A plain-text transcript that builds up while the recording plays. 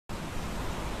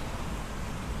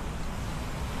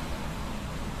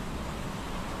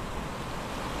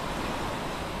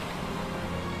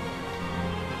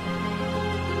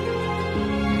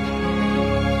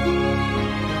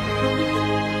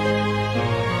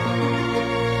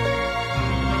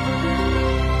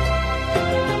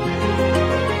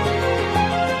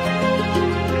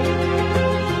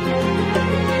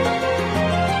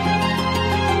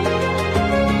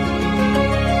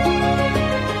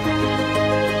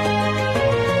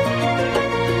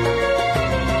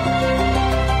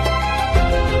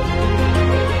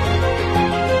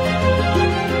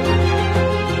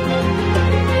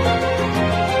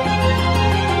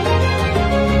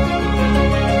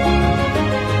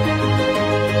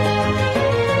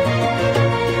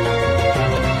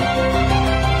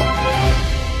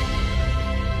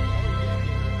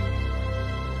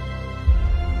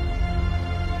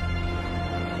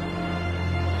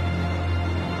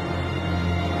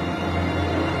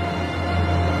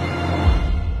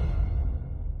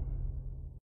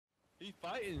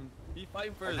fighting. He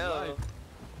fighting for his life.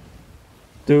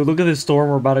 Dude, look at this storm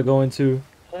we're about to go into.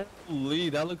 Holy,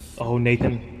 that looks so Oh,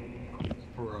 Nathan.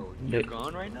 Bro, you're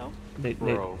gone right now?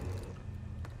 Bro.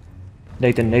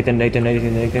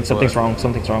 Nathan, something's wrong,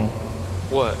 something's wrong.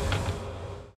 What?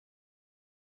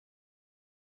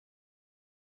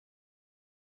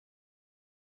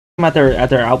 At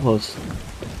their outpost.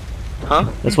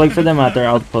 Huh? Let's wait for them at their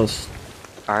outpost.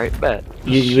 Alright, bet.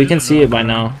 We can see it by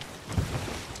now.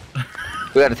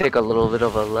 We gotta take a little bit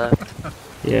of a left.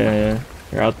 Yeah.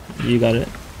 You're out. You got it.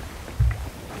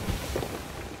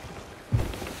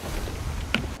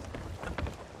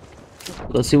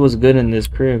 Let's see what's good in this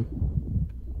crib.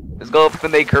 Let's go up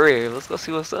in their career. Let's go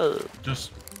see what's up.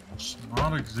 Just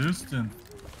not existent.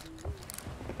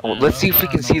 Oh, let's see if we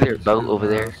can see their boat over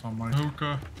there.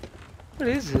 Hookah. What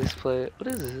is this play? What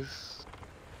is this?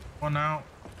 One out.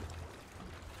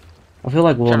 I feel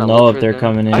like we'll know if they're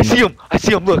coming in. I see him. I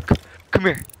see him. Look. Come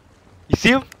here. You see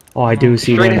him? Oh, I do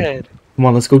see them. Straight ahead. Come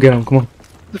on, let's go get them. Come on.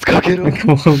 Let's go get him. Come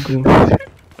on. I'm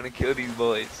gonna kill these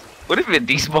boys. What if it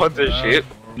despawns their ship?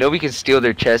 No, we can steal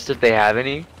their chest if they have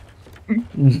any.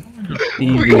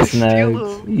 Easy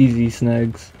snags. Easy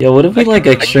snags. Yeah, what if we like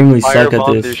extremely suck at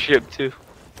this? Their ship too.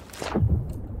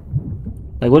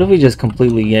 Like, what if we just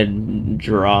completely get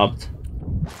dropped?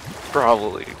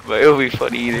 Probably, but it'll be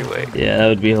funny either way. Yeah, that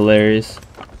would be hilarious.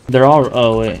 They're all.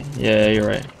 Oh wait, yeah, you're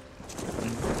right.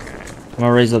 I'm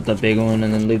gonna raise up the big one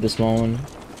and then leave the small one.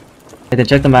 Hey, then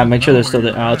check the map. Make sure they're still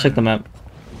there. I'll check the map.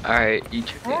 Alright, you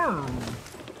check it.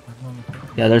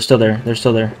 Yeah, they're still there. They're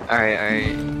still there.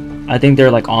 Alright. I think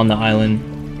they're like on the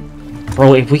island.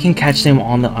 Bro, if we can catch them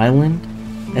on the island,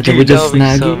 and then we just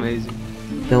snag it,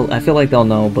 I feel like they'll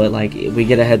know. But like, we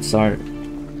get a head start.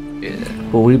 Yeah.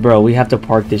 But we have to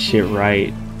park this shit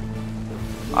right.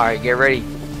 Alright, get ready.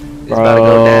 It's about to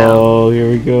go down. Oh, here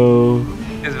we go.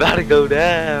 It's about to go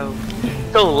down.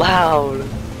 So loud.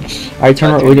 Alright,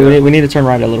 turn right. We need to turn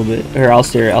right a little bit. Here, I'll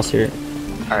steer it.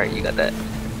 Alright, you got that.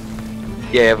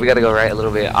 Yeah, we gotta go right a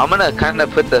little bit. I'm gonna kind of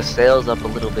put the sails up a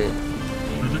little bit.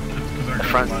 The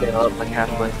front sail up like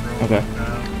halfway. Okay.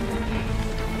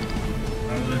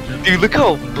 Dude, look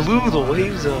how blue the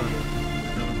waves are.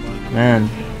 Man,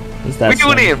 is that? We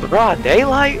doing it in broad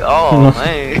daylight? Oh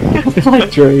man. I feel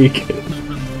like Drake.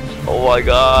 Oh my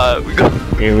god.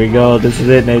 Here we go. This is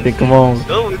it, Nathan. Come on.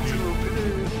 Going to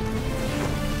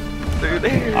They're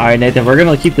there. All right, Nathan. We're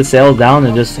gonna keep the sails down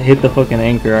and just hit the fucking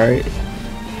anchor. All right.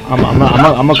 I'm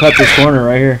gonna cut this corner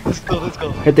right here. Let's go.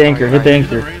 Hit the anchor. Hit the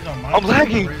anchor. I'm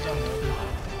lagging.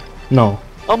 No.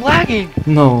 I'm lagging.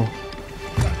 No.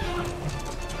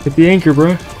 Hit the anchor,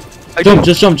 bro. Jump.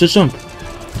 Just jump.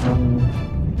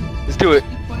 Let's do it.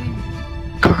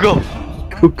 Go.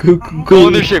 Go. Go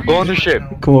on their ship. Go on their ship.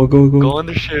 Come on, go. Go on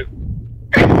their ship.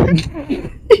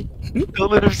 Don't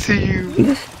let them see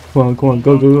you. Come on,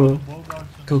 go.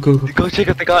 Go check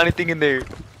if they got anything in there.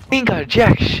 They ain't got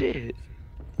jack shit.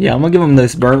 Yeah, I'm gonna give them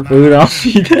this burnt food. I'll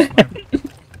feed that.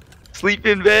 Sleep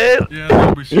in bed.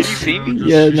 Yeah, Did you see me?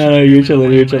 Yeah, no, you're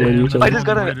chilling. I just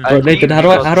gotta. Bro, Nathan, how do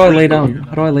I lay down?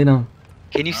 How do I lay down?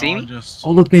 Can you see me? Oh,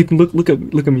 look, Nathan, look at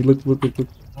me, look.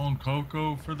 On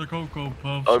Cocoa for the Cocoa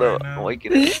Puffs. Oh no, right now. I'm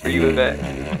waking up. Where you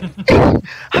at?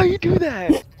 How you do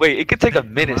that? Wait, it could take a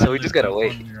minute, so we just gotta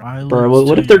wait. Bro,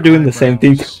 what if they're doing the same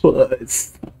thing to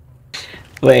us?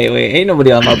 Wait, ain't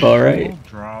nobody on my boat, right?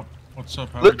 Drop. What's up?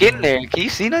 How Look you in there. Can you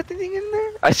see nothing in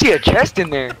there? I see a chest in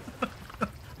there.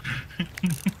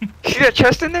 See that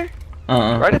chest in there?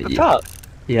 Right at the top.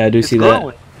 Yeah, I do see glowing.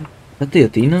 that. Is that the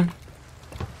Athena?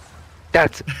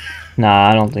 That's. Nah,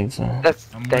 I don't think so. That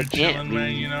can't be.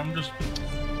 Man, you know, I'm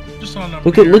just on up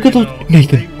Look here, at the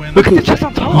Nathan. Look at the chest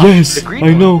on top. Yes,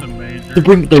 I know. They're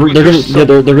gonna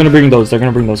bring those. They're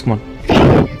gonna bring those. Come on.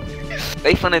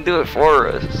 They finna do it for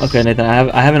us. Okay, Nathan.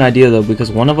 I have an idea though,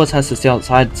 because one of us has to stay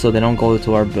outside so they don't go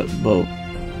to our boat.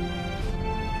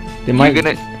 They might. You're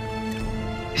gonna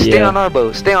stay on our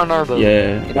boat. Stay on our boat.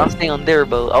 Yeah. And I'll stay on their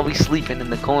boat. I'll be sleeping in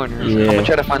the corners. Yeah. I'm gonna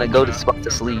try to find a go-to spot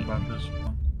to sleep.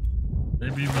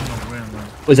 Maybe even the win.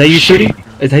 Was that you shooting?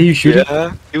 Is that you shooting?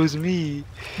 Yeah, it was me.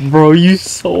 Bro, you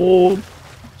sold.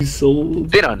 You sold.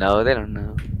 They don't know. They don't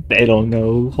know. They don't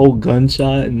know. Whole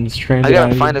gunshot and stranded. I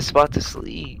gotta find a spot to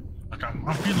sleep.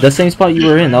 The same spot you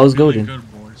were in. That was golden.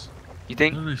 You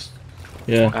think?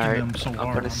 Yeah. Alright, I'm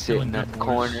gonna sit in that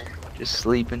corner, just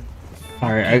sleeping.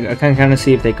 Alright, I can kind of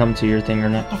see if they come to your thing or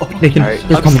not. Oh, Nathan, Alright,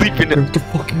 they're I'm coming. sleeping. They're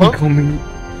fucking coming.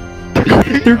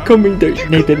 They're coming.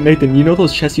 Nathan, you know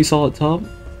those chests you saw at top?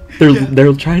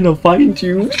 They're trying to find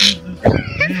you.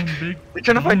 They're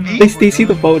trying to find me. They see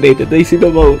the boat, Nathan. They see the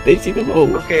boat. They see the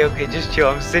boat. Okay, just chill.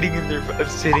 I'm sitting in there.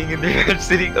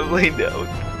 I'm laying down.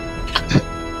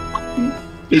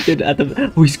 Nathan at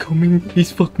the. Oh, he's coming.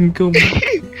 He's fucking coming.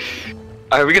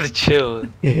 Alright, we gotta chill.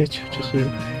 Yeah,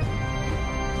 chill.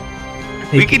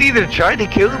 We could either try to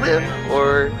kill them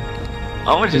or I'm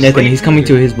gonna just. Nathan, he's coming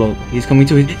to his boat. He's coming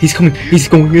to his. He's coming. He's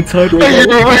going inside right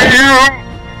now.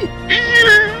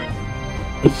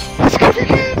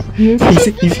 Yes,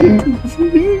 he's here.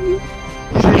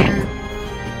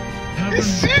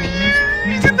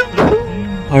 He's in the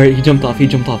boat. Alright, he jumped off.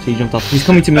 He's coming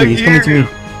to me. He's coming to me.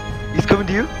 He's coming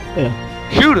to you? Yeah.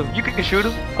 Shoot him. You can shoot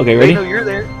him. Okay, ready? They know you're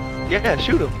there. Yeah,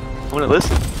 shoot him. I'm gonna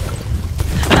listen.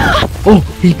 Oh,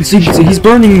 he's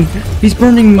burning. He's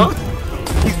burning. Huh?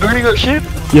 He's burning our ship?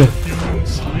 Yeah.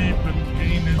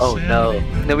 Oh no.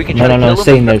 Then we can try to No. kill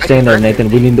Stay him. in there, Nathan.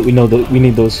 We need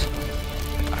those.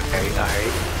 Alright.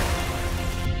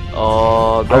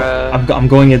 Oh, bruh. I'm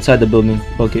going inside the building.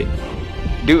 Okay.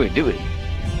 Do it.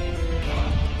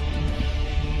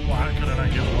 Why couldn't I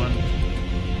get one?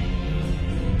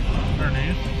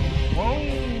 Underneath. Whoa!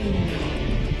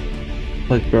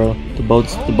 Look, bro. The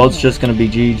boat's just gonna be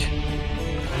Jeej.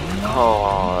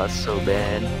 Oh, that's so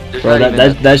bad. There's Bro, not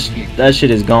even that shit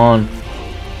is gone.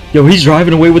 Yo, he's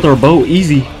driving away with our boat.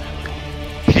 Easy.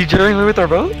 He's driving away with our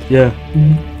boat? Yeah.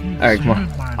 Alright, come on.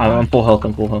 I'm full health.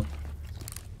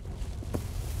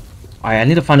 Alright, I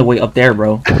need to find a way up there,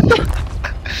 bro.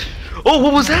 Oh,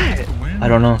 what was that? I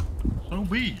don't know. So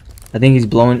be. I think he's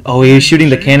blowing. Oh, he's shooting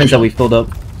the cannons that we filled up.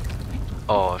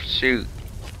 Oh, shoot.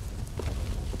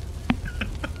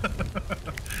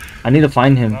 I need to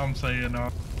find him. I'm saying,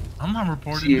 I'm not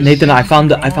reporting. Nathan, I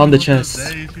found the chest.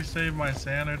 You saved my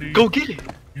sanity. Go get it.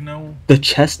 You know. The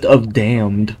chest of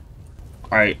damned.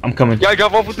 Alright, I'm coming. Yeah, I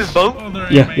drop off with this boat. Oh,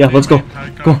 there Yeah, ain't let's go.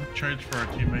 Go. Trades for our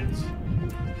teammates.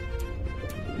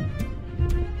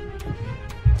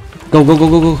 Go.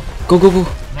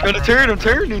 I'm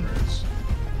turning.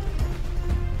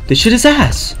 This shit is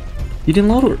ass. You didn't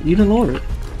lower it.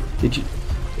 Did you?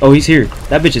 Oh, he's here.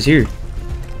 That bitch is here.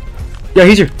 Yeah,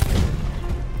 he's here.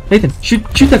 Nathan, shoot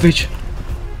that bitch.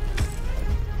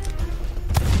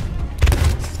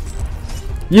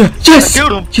 Yeah, yes! I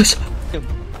killed him. Yes!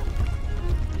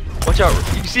 Watch out.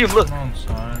 You see him, look. Wrong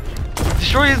side.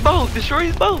 Destroy his boat.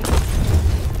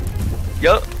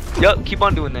 Yup. Keep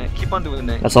on doing that.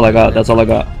 That's all I got.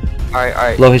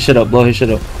 Alright. Blow his shit up.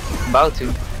 About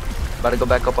to go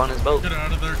back up on his boat. Get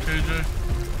out of there, KJ.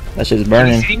 That shit's Can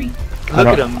burning. you see me? Look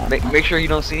at him. Make sure you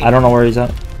don't see him. I don't know where he's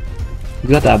at.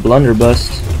 He's got that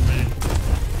blunderbuss.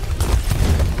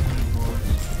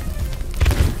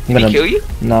 I'm Did he kill you?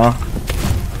 No.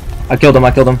 I killed him.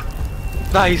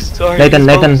 Nice. Sorry. Nathan,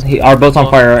 our boat's on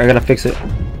fire. I gotta fix it.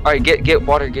 Alright, get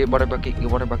water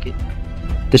bucket.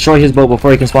 Destroy his boat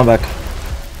before he can spawn back.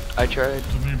 I tried.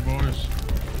 To me, boys.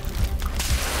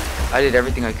 I did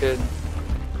everything I could.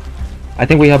 I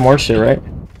think we have more shit, right?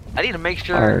 I need to make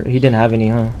sure. Or he didn't have any,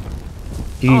 huh? I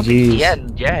don't think GG's. he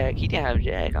had Jack. He didn't have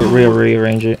Jack.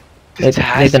 Rearrange it. This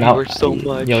has to be I'll- worth so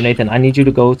much. Yo, Nathan, I need you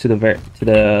to go to the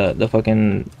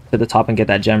top and get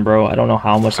that gem, bro. I don't know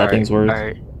how much that thing's worth.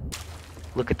 Alright.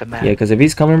 Look at the map. Yeah, because if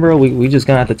he's coming, bro, we just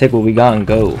gonna have to take what we got and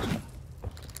go.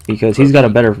 Because he's got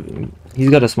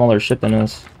a smaller ship than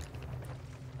us.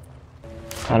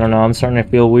 I don't know. I'm starting to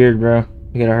feel weird, bro.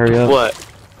 You gotta hurry up. What?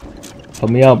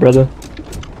 Help me out, brother.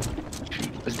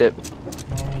 Let's dip.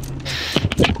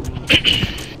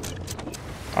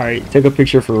 Alright, take a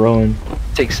picture for Rowan.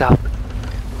 Take south.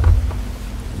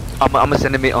 I'm gonna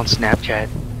send him it on Snapchat.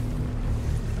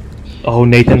 Oh,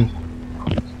 Nathan.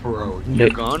 Bro, you're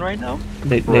gone right now?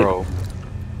 Bro.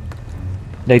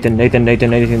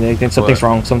 Nathan. Something's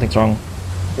wrong.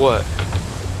 What?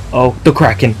 Oh, the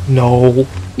Kraken. No.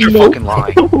 You're No. fucking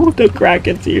lying. The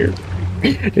Kraken's here.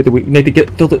 Nathan,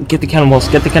 get the cannonballs.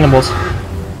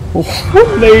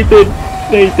 Oh, Nathan.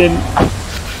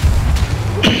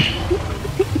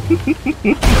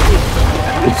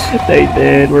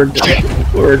 Nathan, we're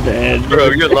dead. Bro,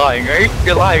 you're lying, right?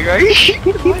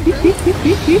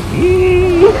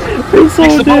 We're so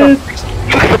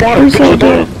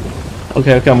dead.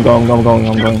 Okay, I'm going.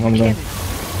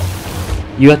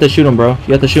 You have to shoot him, bro.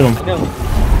 I know.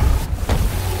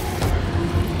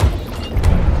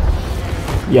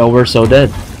 Yo, we're so dead.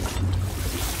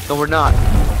 No, we're not.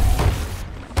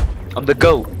 I'm the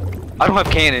GOAT. I don't have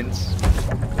cannons.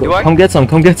 Do I? Come get some.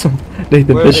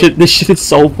 Nathan, Where are they? this shit is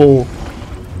so full.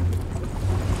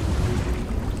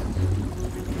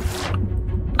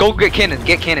 Go get cannons.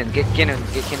 Get cannons.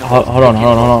 Hold on.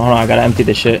 I gotta empty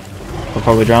this shit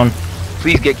before we drown.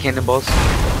 Please get cannonballs.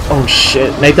 Oh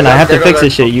shit, Nathan, I have to fix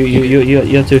this shit.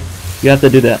 You have to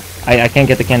do that. I can't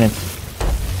get the cannons.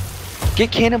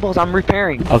 Get cannonballs. I'm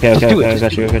repairing. Okay, Just do it, I just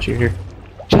got do you. it. I got you here.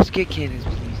 Just get cannons,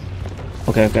 please.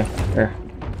 Okay, okay. There.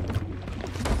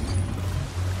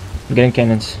 I'm getting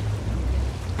cannons.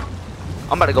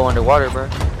 I'm about to go underwater, bro.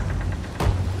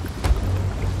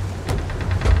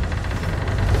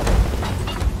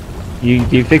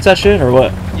 You fix that shit or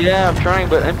what? Yeah, I'm trying,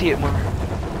 but empty it more.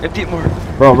 Empty it more.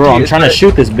 Bro, Empty I'm it, trying to it's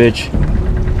shoot this bitch.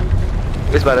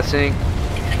 It's about to sink.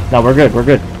 No, we're good, we're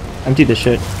good. Empty this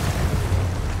shit.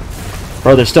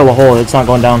 Bro, there's still a hole, it's not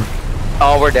going down.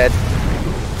 Oh, we're dead.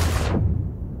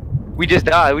 We just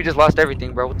died. We just lost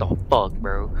everything, bro. What the fuck,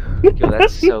 bro? Yo,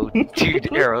 that's so...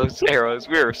 Dude, arrows.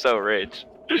 We were so rich.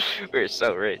 We were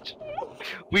so rich.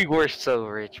 We were so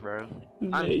rich, bro.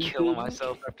 I'm killing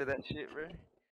myself after that shit, bro.